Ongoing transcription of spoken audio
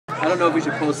don't know if we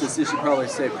should post this. This should probably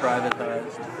say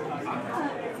privatized.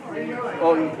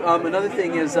 Oh, another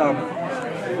thing is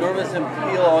Norman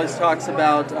Peale always talks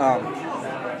about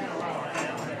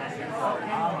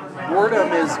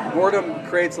boredom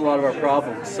creates a lot of our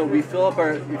problems. So we fill up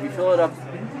if you fill it up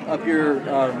your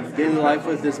daily life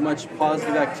with as much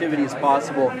positive activity as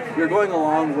possible, you're going a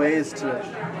long ways to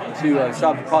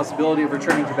stop the possibility of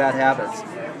returning to bad habits.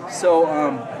 So,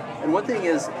 and one thing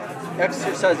is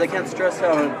exercise. I can't stress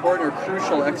how important or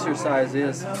crucial exercise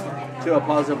is to a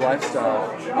positive lifestyle.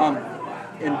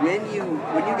 And when you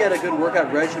get a good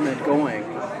workout regimen going,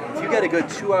 if you get a good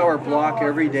 2-hour block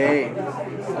every day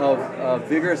of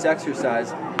vigorous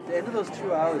exercise, at the end of those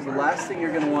 2 hours, the last thing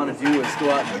you're going to want to do is go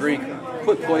out and drink,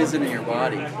 put poison in your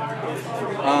body.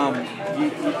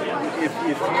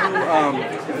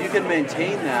 If you can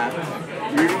maintain that,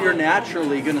 you're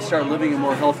naturally going to start living a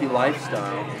more healthy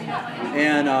lifestyle.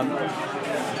 And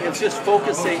it's just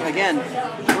focusing, again,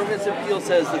 Norman Peale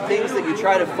says the things that you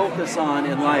try to focus on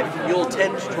in life, you'll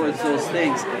tend towards those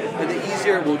things, and the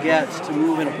easier it will get to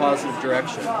move in a positive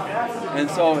direction. And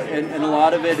so, and a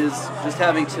lot of it is just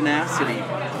having tenacity.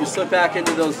 You slip back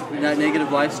into that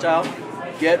negative lifestyle,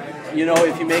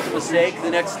 if you make a mistake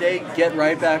the next day, get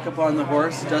right back up on the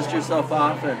horse, dust yourself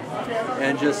off,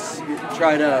 and just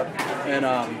try to,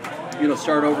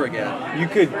 start over again. You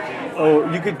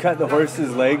could cut the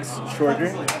horse's legs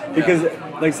shorter because,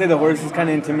 like, say the horse is kind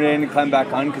of intimidating to climb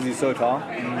back on because he's so tall.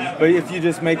 Mm-hmm. But if you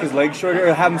just make his legs shorter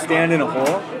or have him stand in a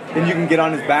hole, then you can get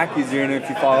on his back easier. And if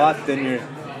you fall off, then you're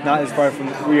not as far from,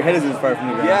 your head isn't as far from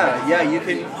the ground. Yeah, you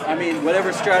can. I mean,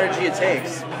 whatever strategy it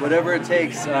takes,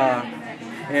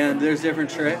 and there's different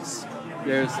tricks.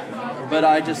 But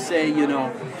I just say,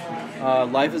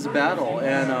 life is a battle,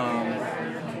 and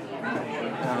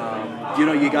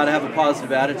you got to have a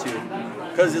positive attitude.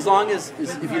 Because if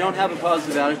you don't have a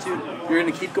positive attitude, you're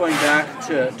going to keep going back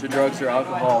to drugs or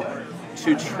alcohol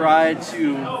to try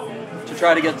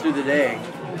to get through the day.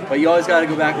 But you always got to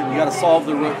go back and you got to solve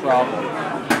the root problem.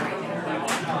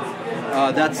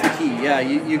 That's the key. Yeah,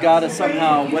 you got to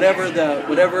somehow,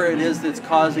 whatever it is that's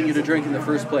causing you to drink in the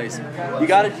first place, you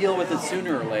got to deal with it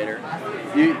sooner or later.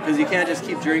 Because you can't just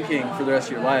keep drinking for the rest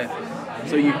of your life.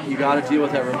 So you got to deal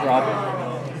with that root problem.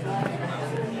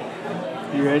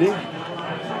 You ready?